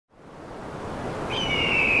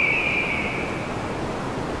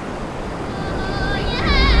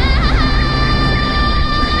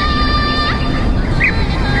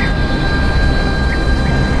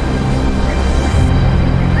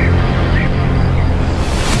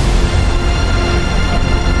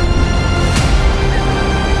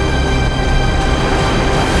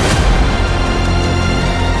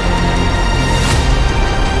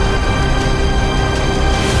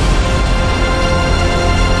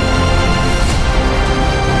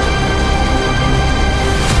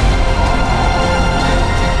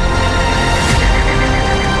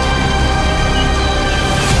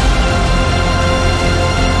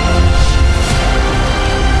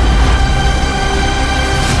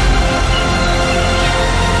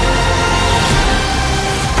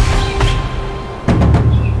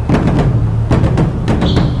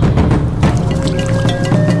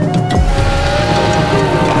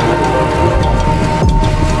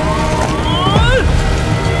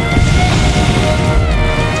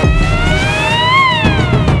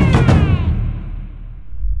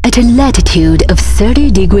At a latitude of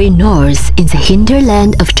 30 degrees north in the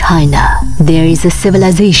hinterland of China, there is a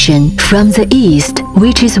civilization from the east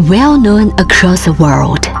which is well known across the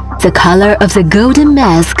world. The color of the golden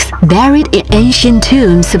masks buried in ancient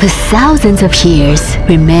tombs of thousands of years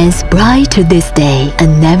remains bright to this day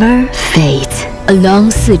and never fades. Along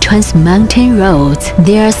Sichuan's mountain roads,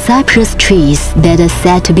 there are cypress trees that are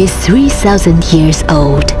said to be 3,000 years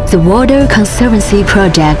old. The water conservancy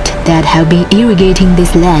project that have been irrigating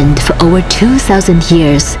this land for over 2,000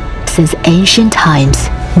 years since ancient times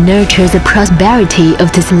nurtures the prosperity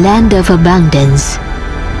of this land of abundance.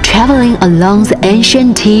 Traveling along the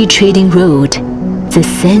ancient tea trading route, the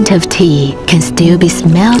scent of tea can still be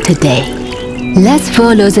smelled today. Let's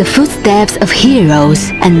follow the footsteps of heroes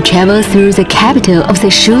and travel through the capital of the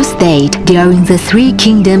Shu state during the Three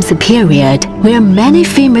Kingdoms period, where many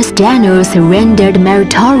famous generals rendered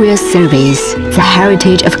meritorious service. The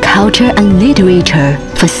heritage of culture and literature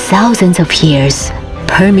for thousands of years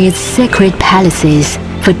permeates sacred palaces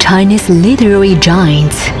for Chinese literary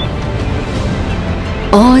giants.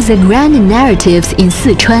 All the grand narratives in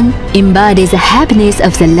Sichuan embody the happiness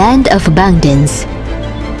of the land of abundance.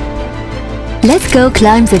 Let's go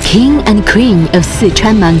climb the king and queen of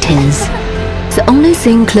Sichuan mountains. The only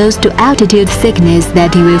thing close to altitude sickness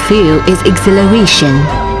that you will feel is exhilaration.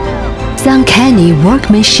 The uncanny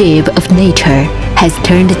workmanship of nature has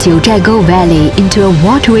turned Jiuzhaigou Valley into a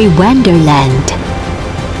watery wonderland.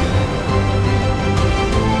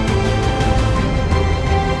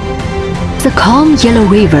 The calm Yellow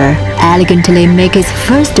River elegantly makes its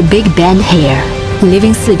first big bend here,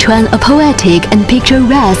 leaving Sichuan a poetic and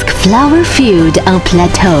picturesque flower-field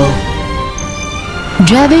plateau.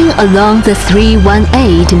 Driving along the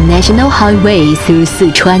 318 National Highway through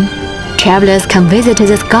Sichuan, travelers can visit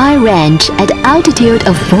the Sky Range at an altitude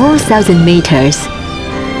of 4,000 meters.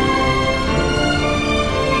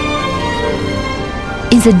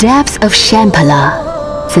 In the depths of Shambhala,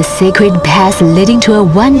 the sacred path leading to a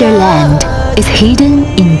wonderland is hidden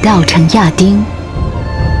in Daocheng Yading.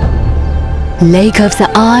 Lake of the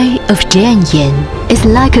Eye of Jiangyan is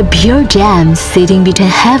like a pure gem sitting between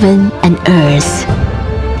heaven and earth.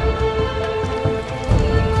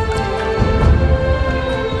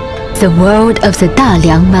 The world of the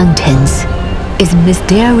Daliang Mountains is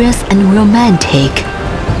mysterious and romantic.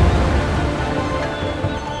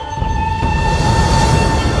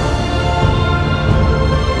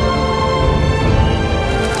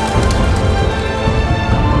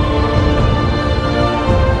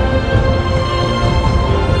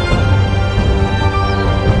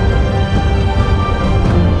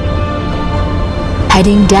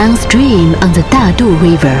 Heading downstream on the Dadu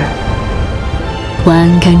River,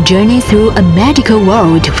 one can journey through a magical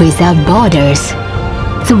world without borders.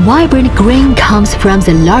 The vibrant green comes from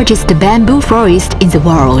the largest bamboo forest in the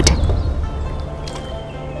world.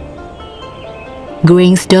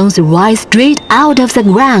 Green stones rise straight out of the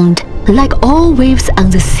ground like all waves on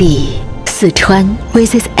the sea. Sichuan,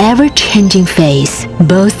 with its ever-changing face,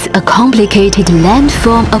 boasts a complicated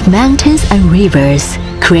landform of mountains and rivers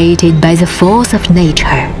created by the force of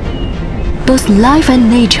nature. Both life and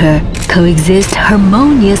nature coexist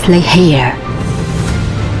harmoniously here.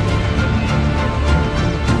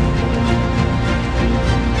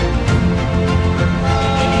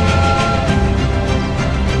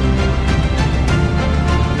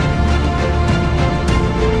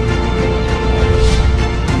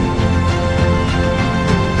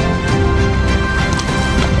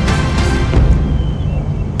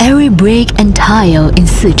 Every brick and tile in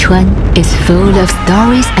Sichuan is full of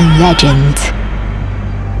stories and legends.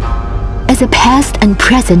 As the past and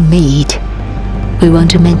present meet, we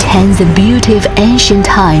want to maintain the beauty of ancient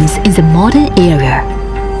times in the modern era.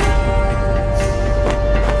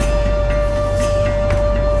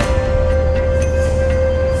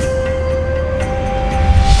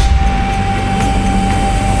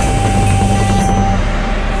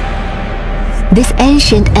 This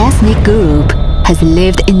ancient ethnic group has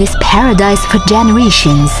lived in this paradise for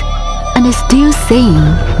generations and is still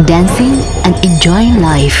singing, dancing, and enjoying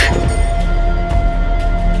life.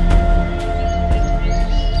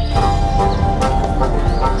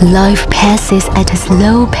 Life passes at a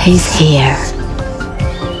slow pace here.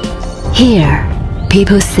 Here,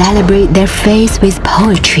 people celebrate their faith with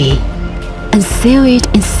poetry and seal it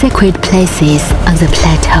in sacred places on the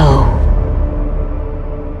plateau.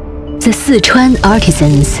 The Sichuan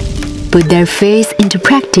artisans put their faith into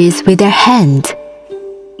practice with their hands,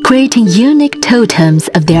 creating unique totems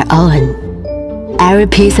of their own. Every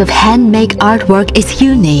piece of handmade artwork is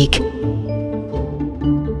unique.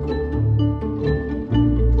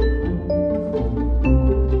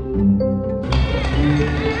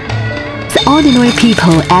 ordinary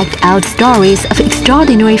people act out stories of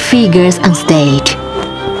extraordinary figures on stage.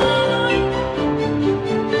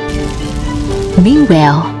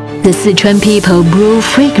 Meanwhile, the Sichuan people brew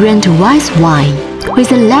fragrant rice wine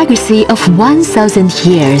with a legacy of 1,000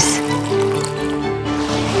 years.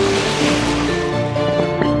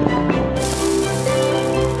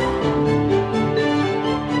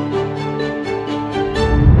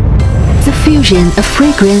 The fusion of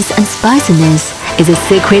fragrance and spiciness is a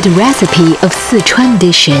secret recipe of Sichuan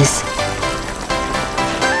dishes.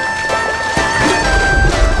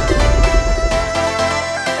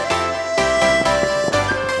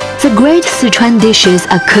 The great Sichuan dishes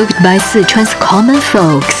are cooked by Sichuan's common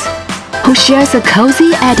folks, who shares a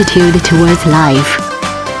cozy attitude towards life.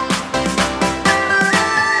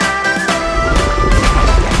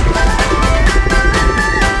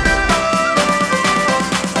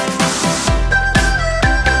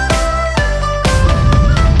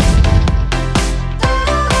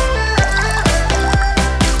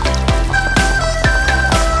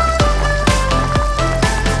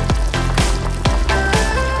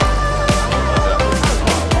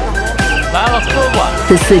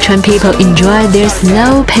 The Sichuan people enjoy their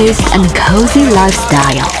slow-paced and cozy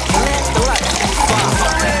lifestyle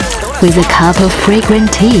with a cup of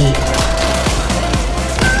fragrant tea.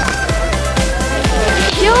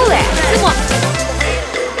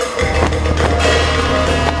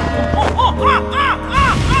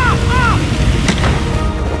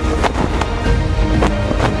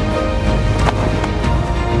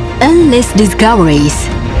 Endless discoveries,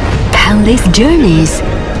 countless journeys,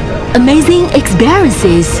 amazing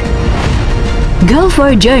experiences. Go for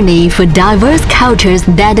a journey for diverse cultures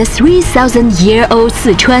that the 3,000-year-old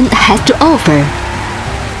Sichuan has to offer.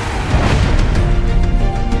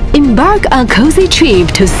 Embark on a cozy trip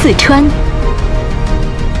to Sichuan